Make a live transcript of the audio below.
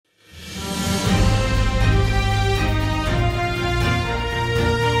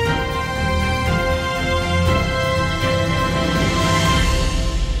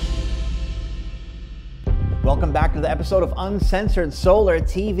episode of Uncensored Solar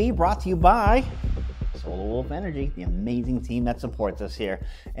TV brought to you by Solar Wolf Energy, the amazing team that supports us here.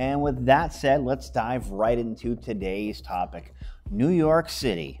 And with that said, let's dive right into today's topic. New York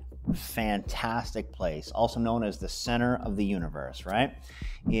City, fantastic place, also known as the center of the universe, right?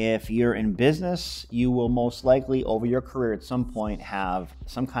 If you're in business, you will most likely over your career at some point have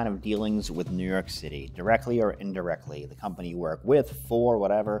some kind of dealings with New York City, directly or indirectly. The company you work with, for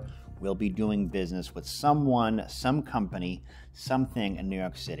whatever, will be doing business with someone, some company, something in New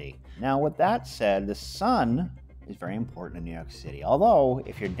York City. Now, with that said, the sun is very important in New York City. Although,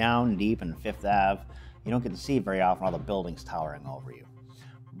 if you're down deep in Fifth Ave, you don't get to see very often all the buildings towering over you.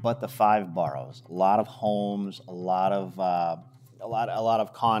 But the five boroughs, a lot of homes, a lot of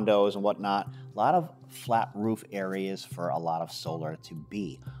condos and whatnot, a lot of flat roof areas for a lot of solar to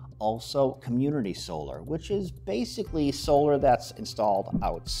be. Also, community solar, which is basically solar that's installed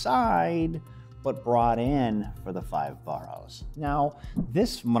outside, but brought in for the five boroughs. Now,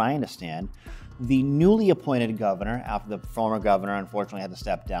 this, from what I understand, the newly appointed governor, after the former governor unfortunately had to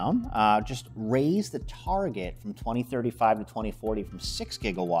step down, just raised the target from 2035 to 2040 from 6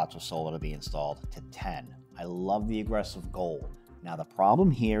 gigawatts of solar to be installed to 10. I love the aggressive goal. Now, the problem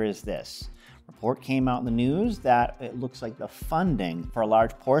here is this. Report came out in the news that it looks like the funding for a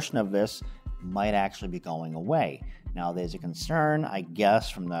large portion of this might actually be going away. Now, there's a concern, I guess,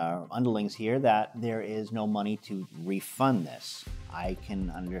 from the underlings here that there is no money to refund this. I can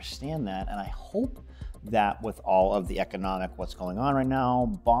understand that, and I hope that with all of the economic what's going on right now,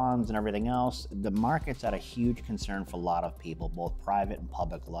 bonds and everything else, the market's at a huge concern for a lot of people, both private and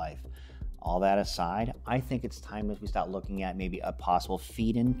public life. All that aside, I think it's time as we start looking at maybe a possible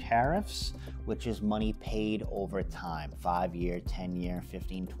feed-in tariffs, which is money paid over time, 5-year, 10-year,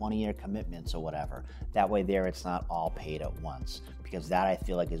 15, 20-year commitments or whatever. That way there it's not all paid at once, because that I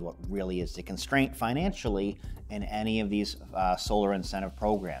feel like is what really is the constraint financially in any of these solar incentive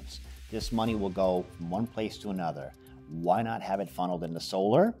programs. This money will go from one place to another. Why not have it funneled into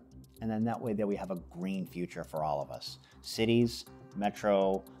solar? And then that way there we have a green future for all of us. Cities,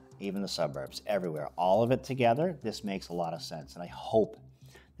 metro, even the suburbs, everywhere, all of it together, this makes a lot of sense. And I hope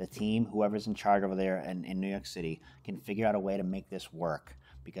the team, whoever's in charge over there in New York City, can figure out a way to make this work,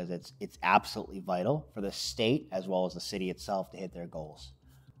 because it's absolutely vital for the state as well as the city itself to hit their goals.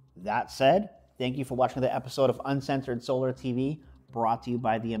 That said, thank you for watching the episode of Uncensored Solar TV, brought to you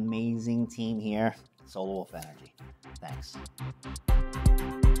by the amazing team here at Solar Wolf Energy. Thanks.